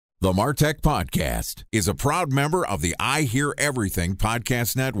The MarTech Podcast is a proud member of the I Hear Everything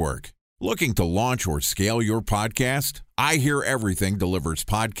Podcast Network. Looking to launch or scale your podcast? I Hear Everything delivers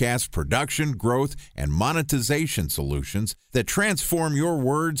podcast production, growth, and monetization solutions that transform your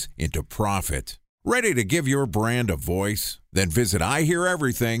words into profit. Ready to give your brand a voice? Then visit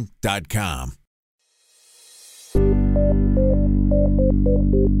iheareverything.com.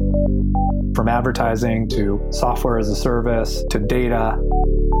 From advertising to software as a service to data.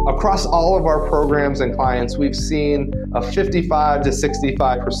 Across all of our programs and clients, we've seen a 55 to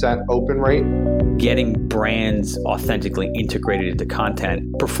 65% open rate. Getting brands authentically integrated into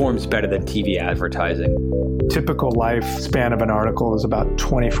content performs better than TV advertising. Typical lifespan of an article is about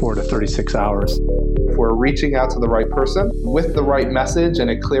 24 to 36 hours. If we're reaching out to the right person with the right message and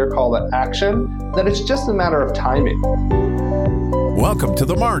a clear call to action, then it's just a matter of timing. Welcome to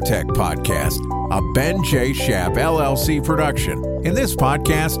the MarTech Podcast, a Ben J. Schaap LLC production. In this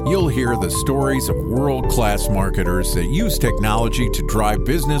podcast, you'll hear the stories of world-class marketers that use technology to drive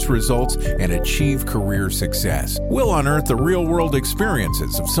business results and achieve career success. We'll unearth the real-world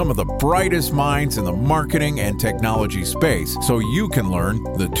experiences of some of the brightest minds in the marketing and technology space so you can learn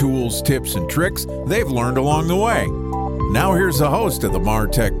the tools, tips, and tricks they've learned along the way. Now here's the host of the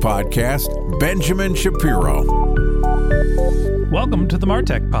MarTech Podcast, Benjamin Shapiro. Welcome to the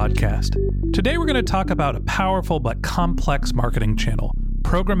MarTech Podcast. Today we're going to talk about a powerful but complex marketing channel,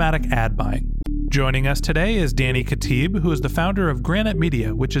 programmatic ad buying. Joining us today is Danny Khatib, who is the founder of Granite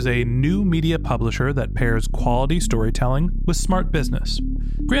Media, which is a new media publisher that pairs quality storytelling with smart business.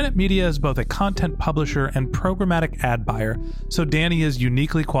 Granite Media is both a content publisher and programmatic ad buyer, so Danny is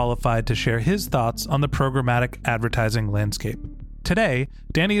uniquely qualified to share his thoughts on the programmatic advertising landscape. Today,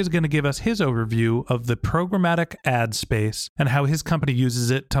 Danny is going to give us his overview of the programmatic ad space and how his company uses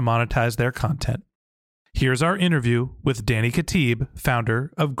it to monetize their content. Here's our interview with Danny Khatib,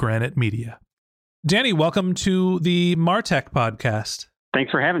 founder of Granite Media. Danny, welcome to the MarTech Podcast. Thanks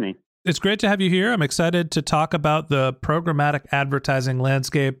for having me. It's great to have you here. I'm excited to talk about the programmatic advertising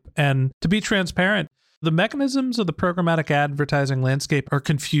landscape. And to be transparent, the mechanisms of the programmatic advertising landscape are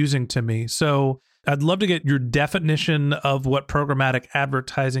confusing to me. So I'd love to get your definition of what programmatic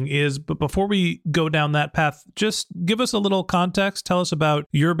advertising is. But before we go down that path, just give us a little context. Tell us about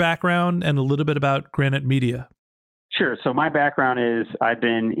your background and a little bit about Granite Media. Sure. So my background is I've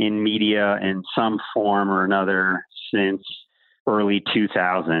been in media in some form or another since early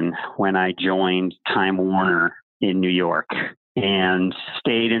 2000 when I joined Time Warner in New York and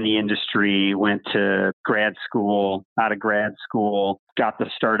stayed in the industry, went to grad school, out of grad school, got the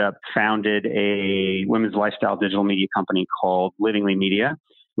startup, founded a women's lifestyle digital media company called Livingly Media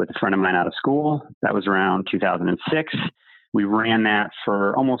with a friend of mine out of school. That was around 2006. We ran that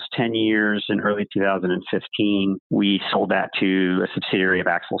for almost 10 years. In early 2015, we sold that to a subsidiary of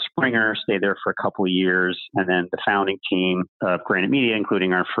Axel Springer, stayed there for a couple of years. And then the founding team of Granite Media,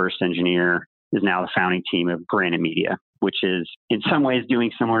 including our first engineer, is now the founding team of Granite Media, which is in some ways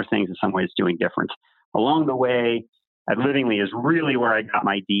doing similar things, in some ways doing different. Along the way, at Livingly is really where I got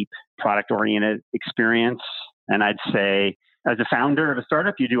my deep product-oriented experience. And I'd say as a founder of a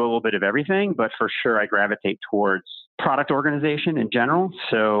startup, you do a little bit of everything, but for sure I gravitate towards product organization in general.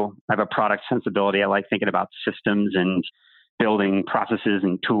 So I have a product sensibility. I like thinking about systems and building processes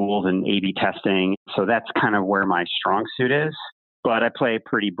and tools and A/B testing. So that's kind of where my strong suit is. But I play a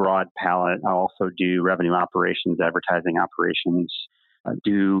pretty broad palette. I also do revenue operations, advertising operations,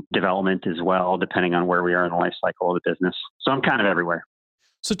 do development as well, depending on where we are in the life cycle of the business. So I'm kind of everywhere.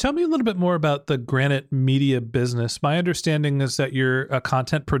 So tell me a little bit more about the Granite Media business. My understanding is that you're a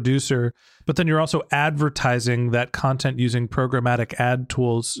content producer, but then you're also advertising that content using programmatic ad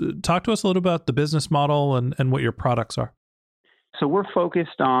tools. Talk to us a little about the business model and what your products are. So we're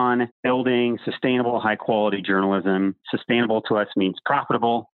focused on building sustainable, high-quality journalism. Sustainable to us means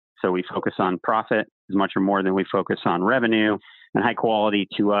profitable. So we focus on profit as much or more than we focus on revenue. And high quality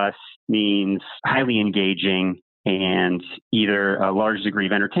to us means highly engaging and either a large degree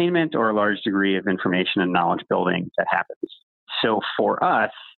of entertainment or a large degree of information and knowledge building that happens. So for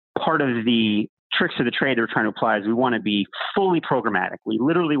us, part of the tricks of the trade that we're trying to apply is we want to be fully programmatic. We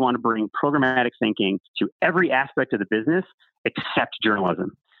literally want to bring programmatic thinking to every aspect of the business except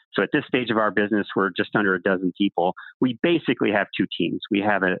journalism. So at this stage of our business, we're just under a dozen people. We basically have two teams. We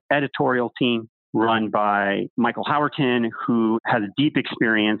have an editorial team run by Michael Howerton, who has deep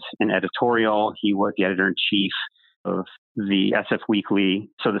experience in editorial. He was the editor-in-chief of the SF Weekly,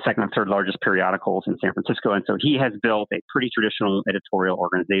 so the second and third largest periodicals in San Francisco. And so he has built a pretty traditional editorial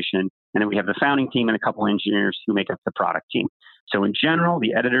organization. And then we have the founding team and a couple engineers who make up the product team. So in general,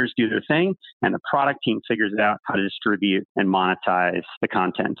 the editors do their thing and the product team figures out how to distribute and monetize the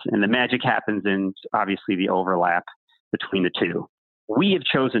content. And the magic happens in obviously the overlap between the two. We have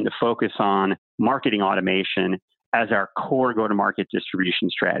chosen to focus on marketing automation as our core go-to-market distribution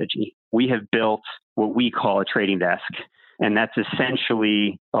strategy. We have built what we call a trading desk, and that's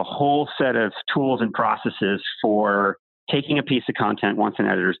essentially a whole set of tools and processes for taking a piece of content once an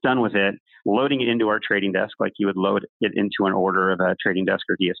editor's done with it, loading it into our trading desk like you would load it into an order of a trading desk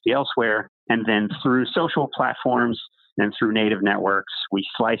or DSP elsewhere, and then through social platforms and through native networks, we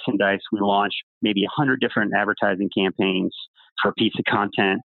slice and dice. We launch maybe 100 different advertising campaigns for a piece of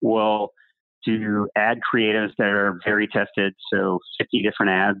content. We'll do ad creatives that are very tested, so 50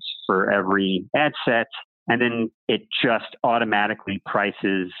 different ads for every ad set. And then it just automatically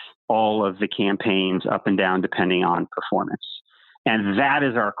prices all of the campaigns up and down depending on performance. And that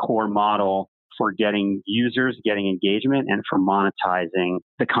is our core model for getting users, getting engagement, and for monetizing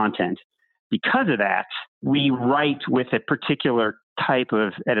the content. Because of that, we write with a particular type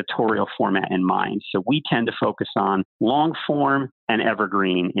of editorial format in mind. So we tend to focus on long form and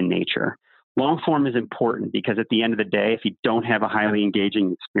evergreen in nature. Long form is important because at the end of the day, if you don't have a highly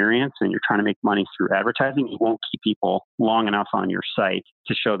engaging experience and you're trying to make money through advertising, you won't keep people long enough on your site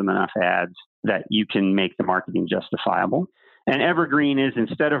to show them enough ads that you can make the marketing justifiable. And evergreen is,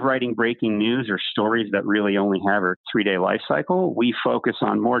 instead of writing breaking news or stories that really only have a 3-day life cycle, we focus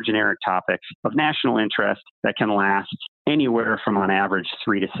on more generic topics of national interest that can last anywhere from on average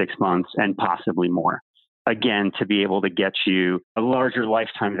 3 to 6 months and possibly more. Again, to be able to get you a larger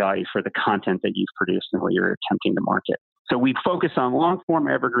lifetime value for the content that you've produced and what you're attempting to market. So we focus on long form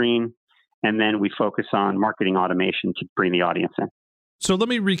evergreen, and then we focus on marketing automation to bring the audience in. So let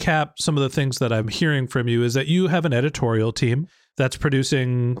me recap some of the things that I'm hearing from you is that you have an editorial team that's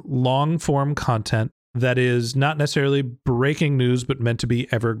producing long form content that is not necessarily breaking news, but meant to be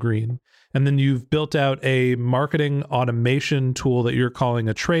evergreen. And then you've built out a marketing automation tool that you're calling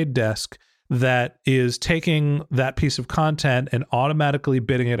a trade desk that is taking that piece of content and automatically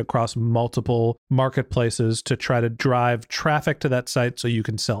bidding it across multiple marketplaces to try to drive traffic to that site so you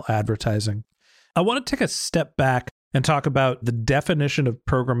can sell advertising. I want to take a step back and talk about the definition of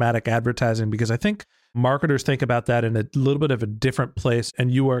programmatic advertising, because I think marketers think about that in a little bit of a different place,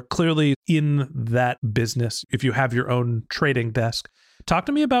 and you are clearly in that business if you have your own trading desk. Talk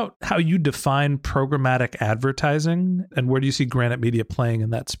to me about how you define programmatic advertising and where do you see Granite Media playing in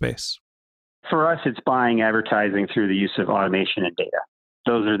that space? For us, it's buying advertising through the use of automation and data.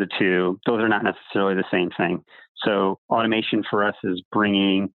 Those are the two. Those are not necessarily the same thing. So automation for us is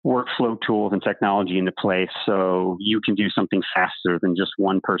bringing workflow tools and technology into place so you can do something faster than just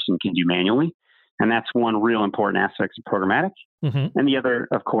one person can do manually. And that's one real important aspect of programmatic. Mm-hmm. And the other,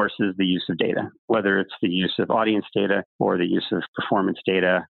 of course, is the use of data, whether it's the use of audience data or the use of performance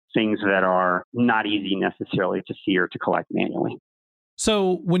data, things that are not easy necessarily to see or to collect manually.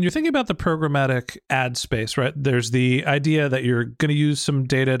 So when you're thinking about the programmatic ad space, right, there's the idea that you're going to use some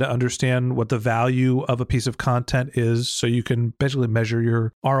data to understand what the value of a piece of content is so you can basically measure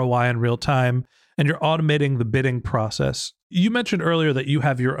your ROI in real time, and you're automating the bidding process. You mentioned earlier that you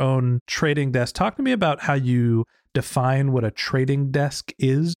have your own trading desk. Talk to me about how you define what a trading desk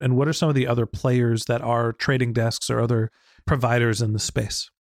is and what are some of the other players that are trading desks or other providers in the space.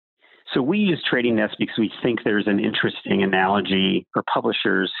 So we use trading desks because we think there's an interesting analogy for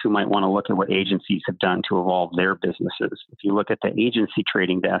publishers who might want to look at what agencies have done to evolve their businesses. If you look at the agency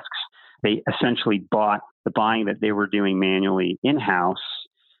trading desks, they essentially bought the buying that they were doing manually in-house,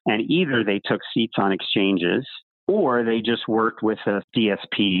 and either they took seats on exchanges or they just worked with a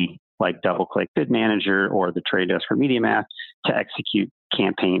DSP like DoubleClick Bid Manager or the Trade Desk or MediaMath to execute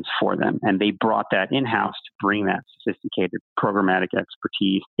campaigns for them. And they brought that in-house to bring that sophisticated programmatic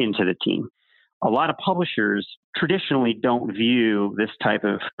expertise into the team. A lot of publishers traditionally don't view this type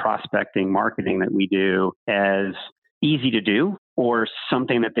of prospecting marketing that we do as easy to do or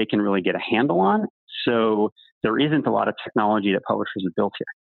something that they can really get a handle on. So there isn't a lot of technology that publishers have built here.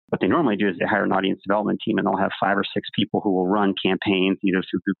 What they normally do is they hire an audience development team and they'll have 5 or 6 people who will run campaigns either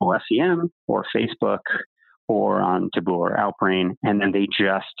through Google SEM or Facebook or on Taboola or Outbrain, and then they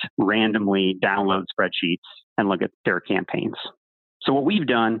just randomly download spreadsheets and look at their campaigns. So what we've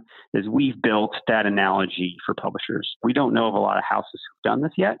done is we've built that analogy for publishers. We don't know of a lot of houses who've done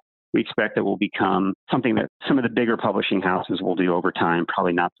this yet. We expect it will become something that some of the bigger publishing houses will do over time,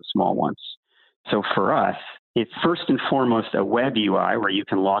 probably not the small ones. So for us, It's first and foremost a web UI where you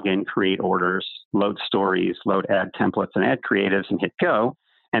can log in, create orders, load stories, load ad templates and ad creatives and hit go.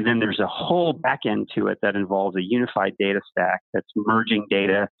 And then there's a whole backend to it that involves a unified data stack that's merging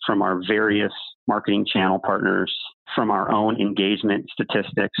data from our various marketing channel partners, from our own engagement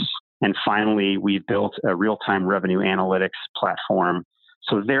statistics. And finally, we've built a real-time revenue analytics platform.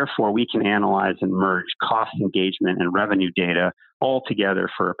 So therefore, we can analyze and merge cost, engagement, and revenue data all together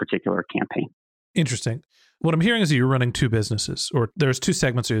for a particular campaign. Interesting. What I'm hearing is that you're running two businesses, or there's two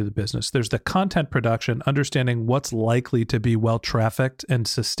segments of the business. There's the content production, understanding what's likely to be well-trafficked and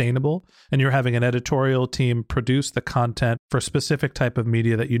sustainable, and you're having an editorial team produce the content for a specific type of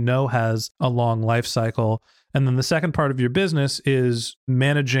media that you know has a long life cycle. And then the second part of your business is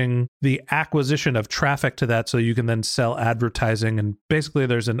managing the acquisition of traffic to that so you can then sell advertising. And basically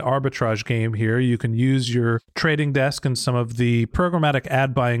there's an arbitrage game here. You can use your trading desk and some of the programmatic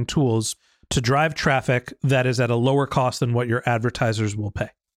ad buying tools to drive traffic that is at a lower cost than what your advertisers will pay.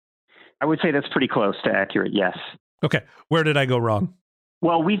 I would say that's pretty close to accurate, yes. Okay. Where did I go wrong?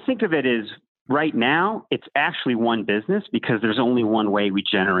 Well, we think of it as right now, it's actually one business because there's only one way we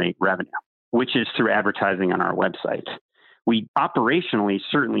generate revenue, which is through advertising on our website. We operationally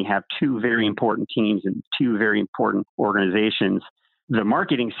certainly have two very important teams and two very important organizations. The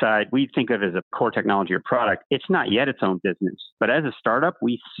marketing side, we think of as a core technology or product. It's not yet its own business. But as a startup,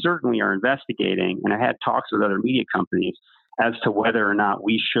 we certainly are investigating, and I had talks with other media companies as to whether or not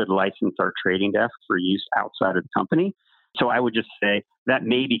we should license our trading desk for use outside of the company. So I would just say that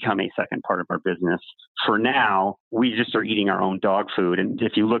may become a second part of our business. For now, we just are eating our own dog food. And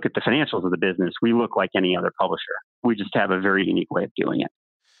if you look at the financials of the business, we look like any other publisher. We just have a very unique way of doing it.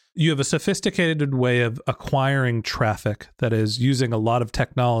 You have a sophisticated way of acquiring traffic that is using a lot of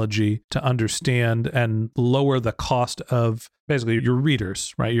technology to understand and lower the cost of basically your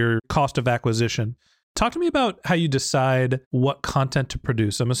readers, right? Your cost of acquisition. Talk to me about how you decide what content to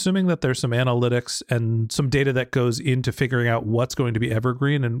produce. I'm assuming that there's some analytics and some data that goes into figuring out what's going to be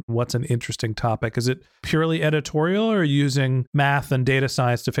evergreen and what's an interesting topic. Is it purely editorial or using math and data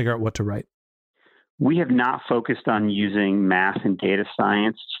science to figure out what to write? We have not focused on using math and data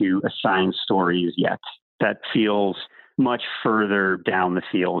science to assign stories yet. That feels much further down the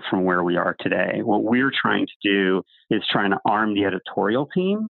field from where we are today. What we're trying to do is trying to arm the editorial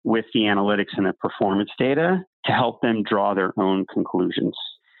team with the analytics and the performance data to help them draw their own conclusions.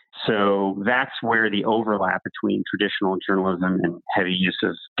 So that's where the overlap between traditional journalism and heavy use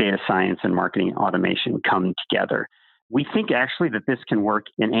of data science and marketing automation come together. We think actually that this can work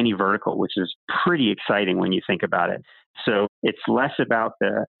in any vertical, which is pretty exciting when you think about it. So it's less about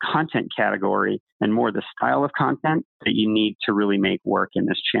the content category and more the style of content that you need to really make work in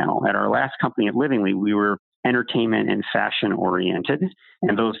this channel. At our last company at Livingly, we were entertainment and fashion oriented,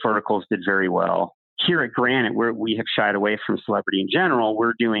 and those verticals did very well. Here at Granite, where we have shied away from celebrity in general,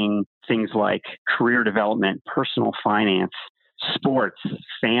 we're doing things like career development, personal finance, sports,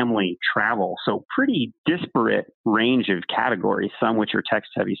 family, travel. So pretty disparate range of categories, some which are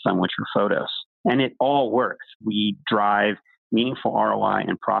text heavy, some which are photos. And it all works. We drive meaningful ROI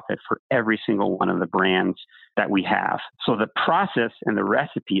and profit for every single one of the brands that we have. So the process and the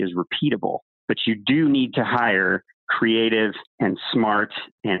recipe is repeatable, but you do need to hire creative and smart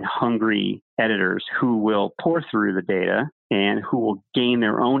and hungry editors who will pour through the data and who will gain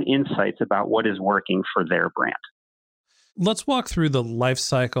their own insights about what is working for their brand. Let's walk through the life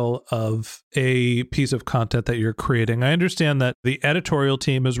cycle of a piece of content that you're creating. I understand that the editorial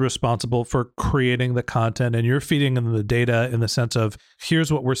team is responsible for creating the content and you're feeding them the data in the sense of here's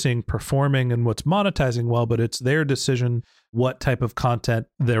what we're seeing performing and what's monetizing well, but it's their decision what type of content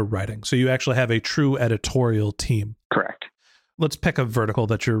they're writing. So you actually have a true editorial team. Correct. Let's pick a vertical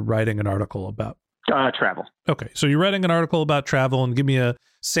that you're writing an article about. Travel. Okay. So you're writing an article about travel, and give me a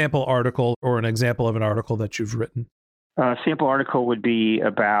sample article or an example of an article that you've written. A sample article would be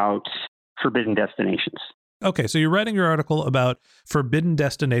about forbidden destinations. Okay, so you're writing your article about forbidden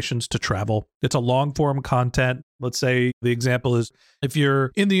destinations to travel. It's a long form content. Let's say the example is if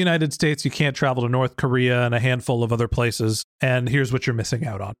you're in the United States, you can't travel to North Korea and a handful of other places, and here's what you're missing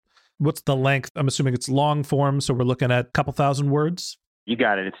out on. What's the length? I'm assuming it's long form, so we're looking at a couple thousand words? You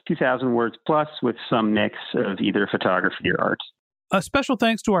got it. It's 2,000 words plus with some mix of either photography or art. A special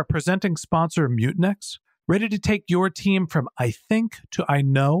thanks to our presenting sponsor, Mutinex. Ready to take your team from I think to I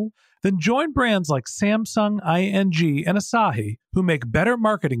know? Then join brands like Samsung, ING, and Asahi who make better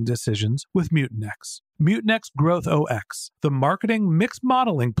marketing decisions with Mutinex. Mutinex Growth OX, the marketing mix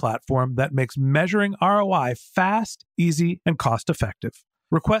modeling platform that makes measuring ROI fast, easy, and cost-effective.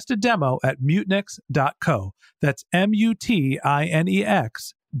 Request a demo at mutinex.co. That's MUTINEX.co.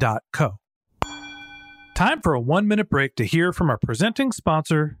 Time for a 1-minute break to hear from our presenting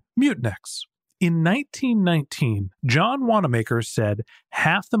sponsor, Mutinex. In 1919, John Wanamaker said,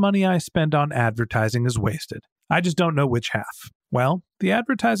 "Half the money I spend on advertising is wasted. I just don't know which half." Well, the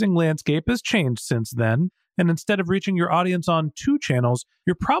advertising landscape has changed since then, and instead of reaching your audience on 2 channels,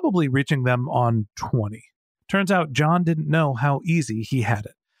 you're probably reaching them on 20. Turns out John didn't know how easy he had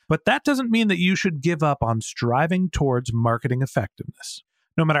it. But that doesn't mean that you should give up on striving towards marketing effectiveness.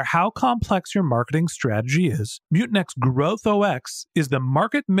 No matter how complex your marketing strategy is, Mutinex Growth OX is the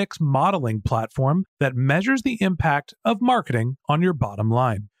market mix modeling platform that measures the impact of marketing on your bottom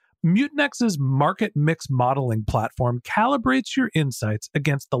line. Mutinex's market mix modeling platform calibrates your insights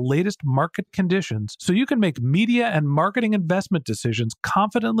against the latest market conditions so you can make media and marketing investment decisions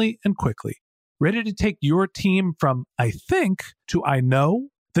confidently and quickly. Ready to take your team from I think to I know?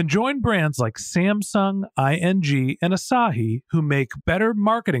 Then join brands like Samsung, ING, and Asahi who make better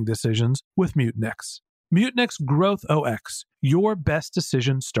marketing decisions with Mutinex. Mutinex Growth OX. Your best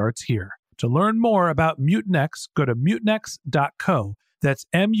decision starts here. To learn more about Mutinex, go to mutinex.co. That's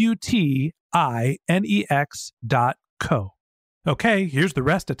MUTINEX.co. Okay, here's the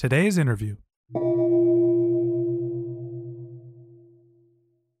rest of today's interview.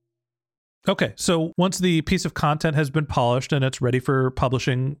 Okay, so once the piece of content has been polished and it's ready for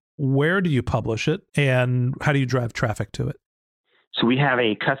publishing, where do you publish it and how do you drive traffic to it? So we have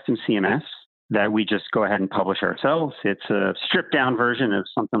a custom CMS that we just go ahead and publish ourselves. It's a stripped down version of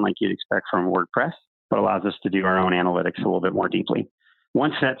something like you'd expect from WordPress, but allows us to do our own analytics a little bit more deeply.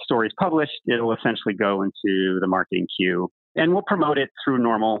 Once that story is published, it'll essentially go into the marketing queue, and we'll promote it through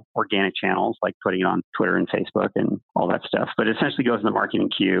normal organic channels like putting it on Twitter and Facebook and all that stuff. But it essentially goes in the marketing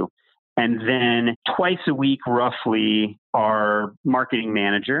queue. And then twice a week, roughly, our marketing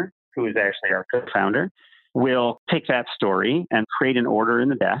manager, who is actually our co-founder, will take that story and create an order in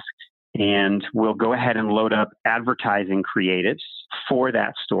the desk. And we'll go ahead and load up advertising creatives for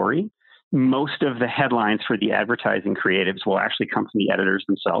that story. Most of the headlines for the advertising creatives will actually come from the editors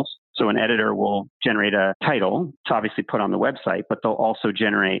themselves. So an editor will generate a title to obviously put on the website, but they'll also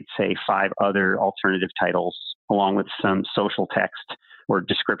generate, say, 5 other alternative titles along with some social text or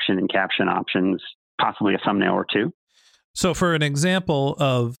description and caption options, possibly a thumbnail or 2. So for an example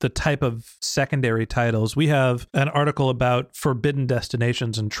of the type of secondary titles, we have an article about forbidden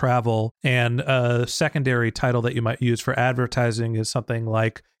destinations and travel, and a secondary title that you might use for advertising is something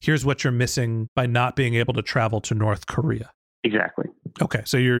like, here's what you're missing by not being able to travel to North Korea. Exactly. Okay,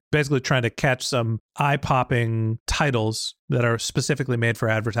 so you're basically trying to catch some eye-popping titles that are specifically made for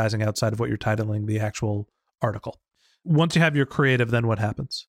advertising outside of what you're titling the actual article. Once you have your creative, then what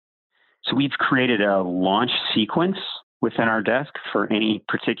happens? So we've created a launch sequence within our desk for any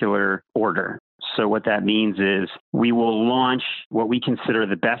particular order. So what that means is we will launch what we consider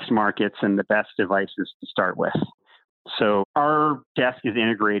the best markets and the best devices to start with. So our desk is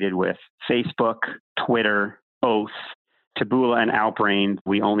integrated with Facebook, Twitter, Oath, Taboola, and Outbrain.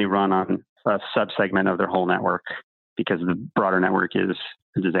 We only run on a subsegment of their whole network because the broader network is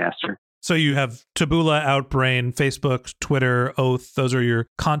a disaster. So you have Taboola, Outbrain, Facebook, Twitter, Oath. Those are your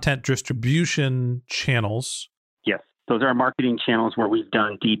content distribution channels. Yes. Those are our marketing channels where we've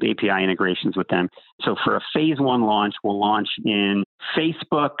done deep API integrations with them. So for a phase 1 launch, we'll launch in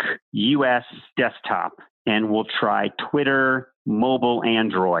Facebook, US desktop, and we'll try Twitter, mobile,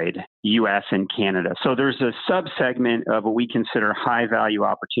 Android, US, and Canada. So there's a subsegment of what we consider high value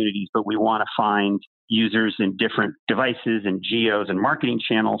opportunities, but we want to find users in different devices and geos and marketing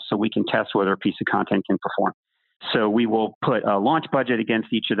channels so we can test whether a piece of content can perform. So we will put a launch budget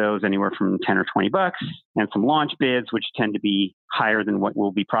against each of those, anywhere from 10 or 20 bucks, and some launch bids, which tend to be higher than what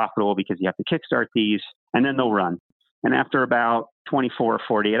will be profitable because you have to kickstart these, and then they'll run. And after about 24 or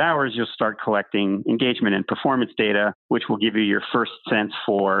 48 hours, you'll start collecting engagement and performance data, which will give you your first sense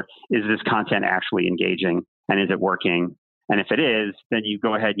for, is this content actually engaging and is it working? And if it is, then you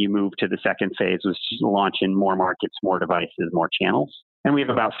go ahead and you move to the second phase, which is launch in more markets, more devices, more channels. And we have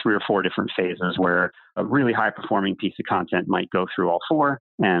about 3 or 4 different phases where a really high performing piece of content might go through all 4,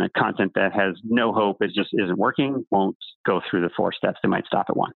 and a content that has no hope, is just isn't working, won't go through the 4 steps. They might stop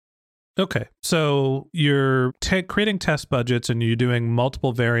at 1. Okay. So you're creating test budgets and you're doing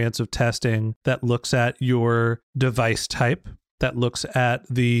multiple variants of testing that looks at your device type, that looks at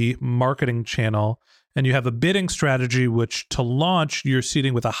the marketing channel, and you have a bidding strategy, which to launch, you're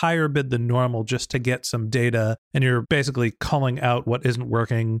seeding with a higher bid than normal just to get some data. And you're basically calling out what isn't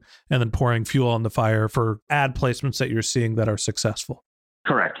working and then pouring fuel on the fire for ad placements that you're seeing that are successful.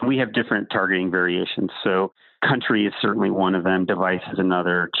 Correct. We have different targeting variations. So country is certainly one of them. Device is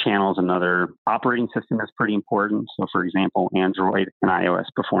another. Channels another. Operating system is pretty important. So for example, Android and iOS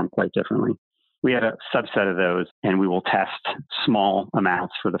perform quite differently. We had a subset of those, and we will test small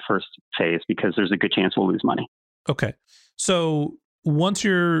amounts for the first phase because there's a good chance we'll lose money. Okay. So once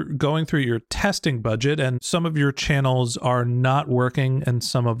you're going through your testing budget and some of your channels are not working and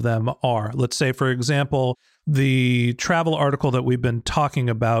some of them are, let's say, for example, the travel article that we've been talking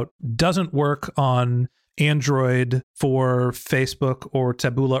about doesn't work on Android for Facebook or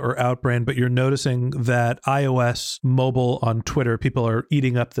Taboola or Outbrain, but you're noticing that iOS mobile on Twitter, people are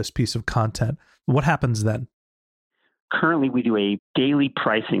eating up this piece of content. What happens then? Currently, we do a daily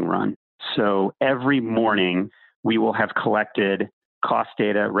pricing run. So every morning, we will have collected cost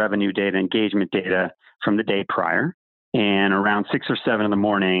data, revenue data, engagement data from the day prior. And around 6 or 7 in the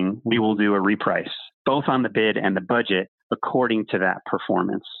morning, we will do a reprice, both on the bid and the budget, according to that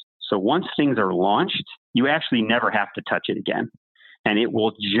performance. So once things are launched, you actually never have to touch it again. And it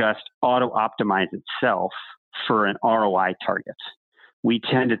will just auto-optimize itself for an ROI target. We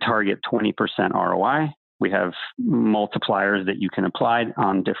tend to target 20% ROI. We have multipliers that you can apply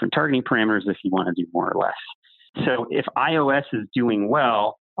on different targeting parameters if you want to do more or less. So if iOS is doing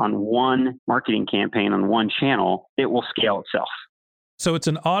well on one marketing campaign on one channel, it will scale itself. So it's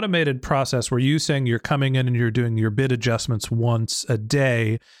an automated process where you saying you're coming in and you're doing your bid adjustments once a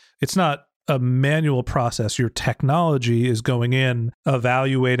day. It's not a manual process. Your technology is going in,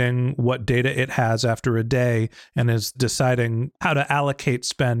 evaluating what data it has after a day, and is deciding how to allocate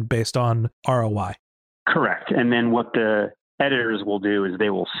spend based on ROI. Correct. And then what the editors will do is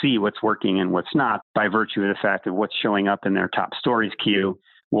they will see what's working and what's not by virtue of the fact of what's showing up in their top stories queue.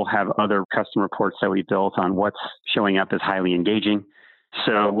 We'll have other custom reports that we built on what's showing up as highly engaging.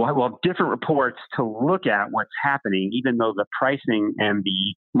 So we'll have different reports to look at what's happening. Even though the pricing and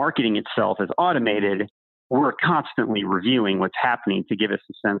the marketing itself is automated, we're constantly reviewing what's happening to give us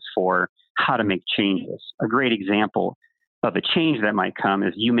a sense for how to make changes. A great example of a change that might come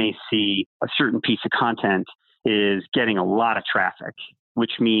is you may see a certain piece of content is getting a lot of traffic,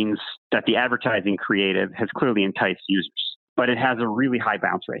 which means that the advertising creative has clearly enticed users, but it has a really high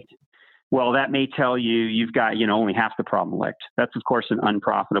bounce rate. Well, that may tell you you've got, only half the problem licked. That's, of course, an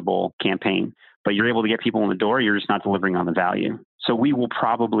unprofitable campaign, but you're able to get people in the door. You're just not delivering on the value. So we will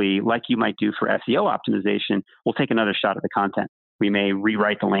probably, like you might do for SEO optimization, we'll take another shot at the content. We may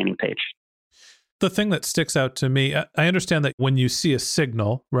rewrite the landing page. The thing that sticks out to me, I understand that when you see a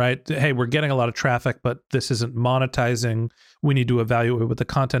signal, right? Hey, we're getting a lot of traffic, but this isn't monetizing. We need to evaluate what the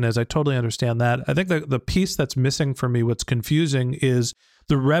content is. I totally understand that. I think that the piece that's missing for me, what's confusing, is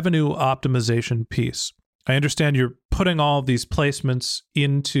the revenue optimization piece. I understand you're putting all of these placements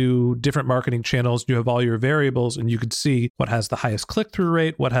into different marketing channels. You have all your variables and you could see what has the highest click-through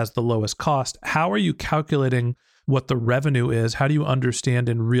rate, what has the lowest cost. How are you calculating what the revenue is? How do you understand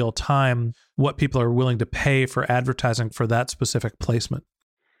in real time what people are willing to pay for advertising for that specific placement?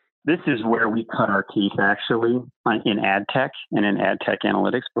 This is where we cut our teeth, actually, in ad tech and in ad tech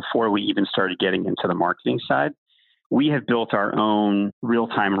analytics before we even started getting into the marketing side. We have built our own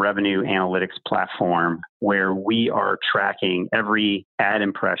real-time revenue analytics platform where we are tracking every ad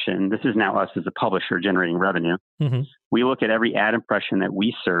impression. This is now us as a publisher generating revenue. Mm-hmm. We look at every ad impression that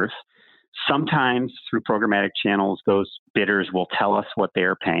we serve. Sometimes through programmatic channels, those bidders will tell us what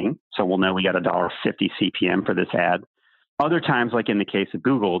they're paying. So we'll know we got $1.50 CPM for this ad. Other times, like in the case of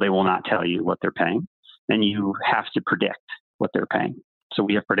Google, they will not tell you what they're paying. And you have to predict what they're paying. So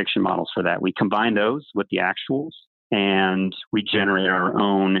we have prediction models for that. We combine those with the actuals and we generate our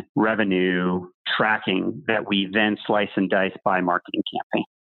own revenue tracking that we then slice and dice by marketing campaign.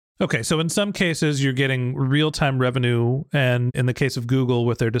 Okay, so in some cases, you're getting real-time revenue, and in the case of Google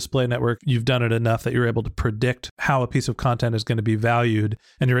with their display network, you've done it enough that you're able to predict how a piece of content is going to be valued,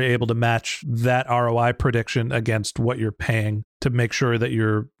 and you're able to match that ROI prediction against what you're paying to make sure that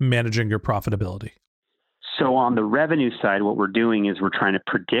you're managing your profitability. So on the revenue side, what we're doing is we're trying to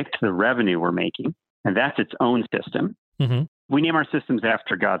predict the revenue we're making, and that's its own system. Mm-hmm. We name our systems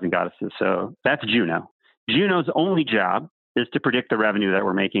after gods and goddesses, so that's Juno. Juno's only job is to predict the revenue that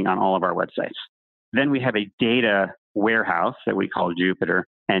we're making on all of our websites. Then we have a data warehouse that we call Jupiter,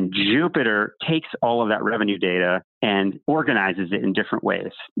 and Jupiter takes all of that revenue data and organizes it in different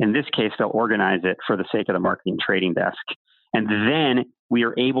ways. In this case, they'll organize it for the sake of the marketing trading desk. And then we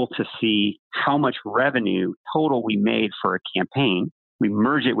are able to see how much revenue total we made for a campaign. We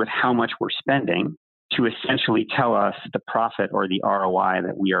merge it with how much we're spending to essentially tell us the profit or the ROI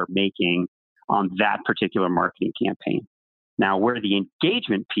that we are making on that particular marketing campaign. Now, where the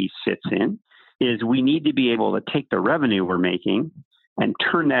engagement piece fits in is we need to be able to take the revenue we're making and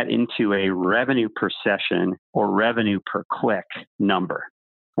turn that into a revenue per session or revenue per click number.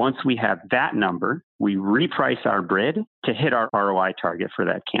 Once we have that number, we reprice our bid to hit our ROI target for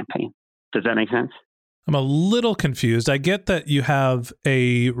that campaign. Does that make sense? I'm a little confused. I get that you have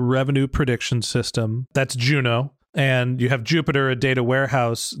a revenue prediction system that's Juno, and you have Jupyter, a data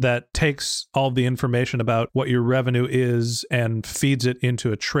warehouse that takes all the information about what your revenue is and feeds it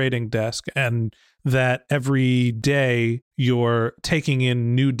into a trading desk, and that every day you're taking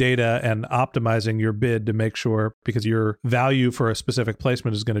in new data and optimizing your bid to make sure, because your value for a specific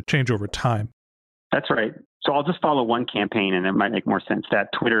placement is going to change over time. That's right. So I'll just follow one campaign and it might make more sense. That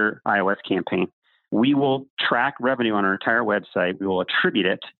Twitter iOS campaign. We will track revenue on our entire website. We will attribute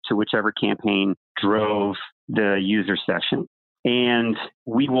it to whichever campaign drove the user session. And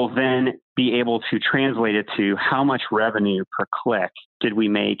we will then be able to translate it to how much revenue per click did we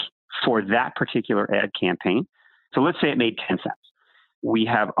make for that particular ad campaign. So let's say it made 10 cents. We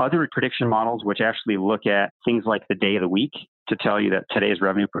have other prediction models which actually look at things like the day of the week to tell you that today's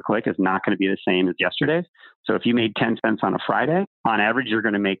revenue per click is not going to be the same as yesterday's. So if you made 10 cents on a Friday, on average, you're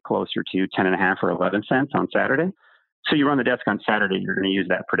going to make closer to 10.5 or 11 cents on Saturday. So you run the desk on Saturday, you're going to use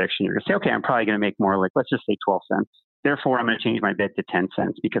that prediction. You're going to say, okay, I'm probably going to make more, like, let's just say 12 cents. Therefore, I'm going to change my bid to 10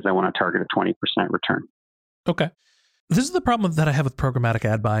 cents because I want to target a 20% return. Okay. This is the problem that I have with programmatic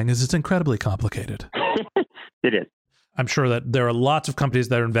ad buying is it's incredibly complicated. It is. I'm sure that there are lots of companies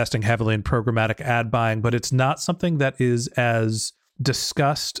that are investing heavily in programmatic ad buying, but it's not something that is as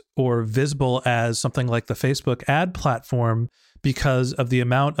discussed or visible as something like the Facebook ad platform because of the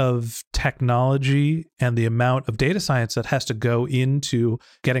amount of technology and the amount of data science that has to go into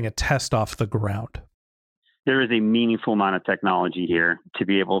getting a test off the ground. There is a meaningful amount of technology here to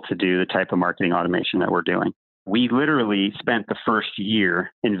be able to do the type of marketing automation that we're doing. We literally spent the first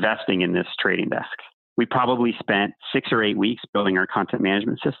year investing in this trading desk. We probably spent 6 or 8 weeks building our content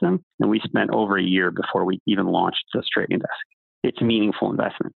management system, and we spent over a year before we even launched this trading desk. It's a meaningful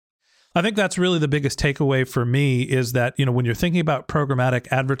investment. I think that's really the biggest takeaway for me is that, when you're thinking about programmatic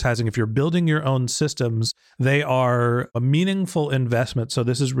advertising, if you're building your own systems, they are a meaningful investment. So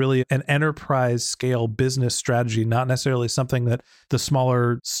this is really an enterprise scale business strategy, not necessarily something that the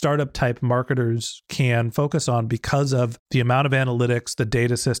smaller startup type marketers can focus on because of the amount of analytics, the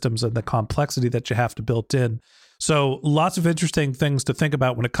data systems, and the complexity that you have to build in. So lots of interesting things to think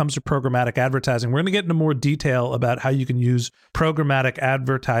about when it comes to programmatic advertising. We're going to get into more detail about how you can use programmatic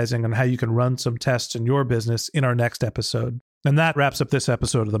advertising and how you can run some tests in your business in our next episode. And that wraps up this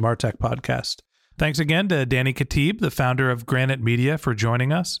episode of the MarTech Podcast. Thanks again to Danny Khatib, the founder of Granite Media, for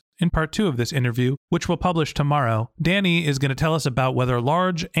joining us. In part 2 of this interview, which we'll publish tomorrow, Danny is going to tell us about whether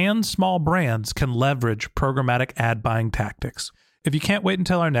large and small brands can leverage programmatic ad buying tactics. If you can't wait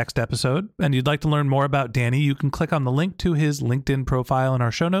until our next episode and you'd like to learn more about Danny, you can click on the link to his LinkedIn profile in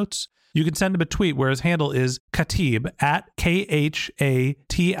our show notes. You can send him a tweet where his handle is Khatib at KHATIBDA,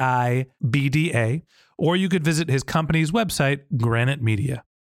 or you could visit his company's website, Granite Media.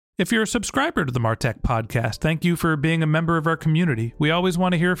 If you're a subscriber to the MarTech Podcast, thank you for being a member of our community. We always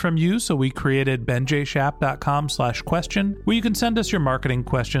want to hear from you, so we created benjshap.com/question, where you can send us your marketing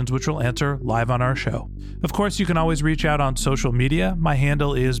questions, which we'll answer live on our show. Of course, you can always reach out on social media. My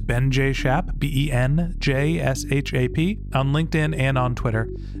handle is benjshap, BENJSHAP, on LinkedIn and on Twitter.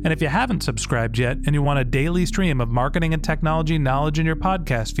 And if you haven't subscribed yet and you want a daily stream of marketing and technology knowledge in your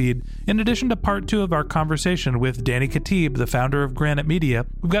podcast feed, in addition to part 2 of our conversation with Danny Khatib, the founder of Granite Media,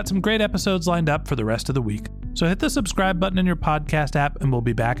 we've got some great episodes lined up for the rest of the week. So hit the subscribe button in your podcast app and we'll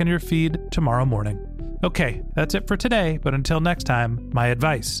be back in your feed tomorrow morning. Okay, that's it for today, but until next time, my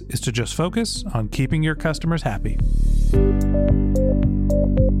advice is to just focus on keeping your customers happy.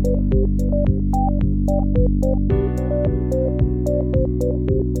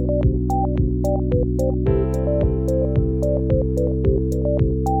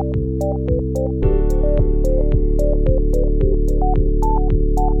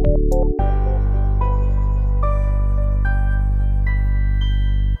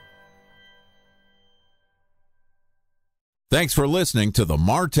 Thanks for listening to the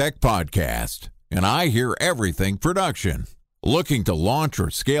MarTech Podcast, an I Hear Everything production. Looking to launch or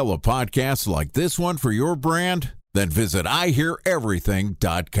scale a podcast like this one for your brand? Then visit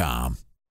iheareverything.com.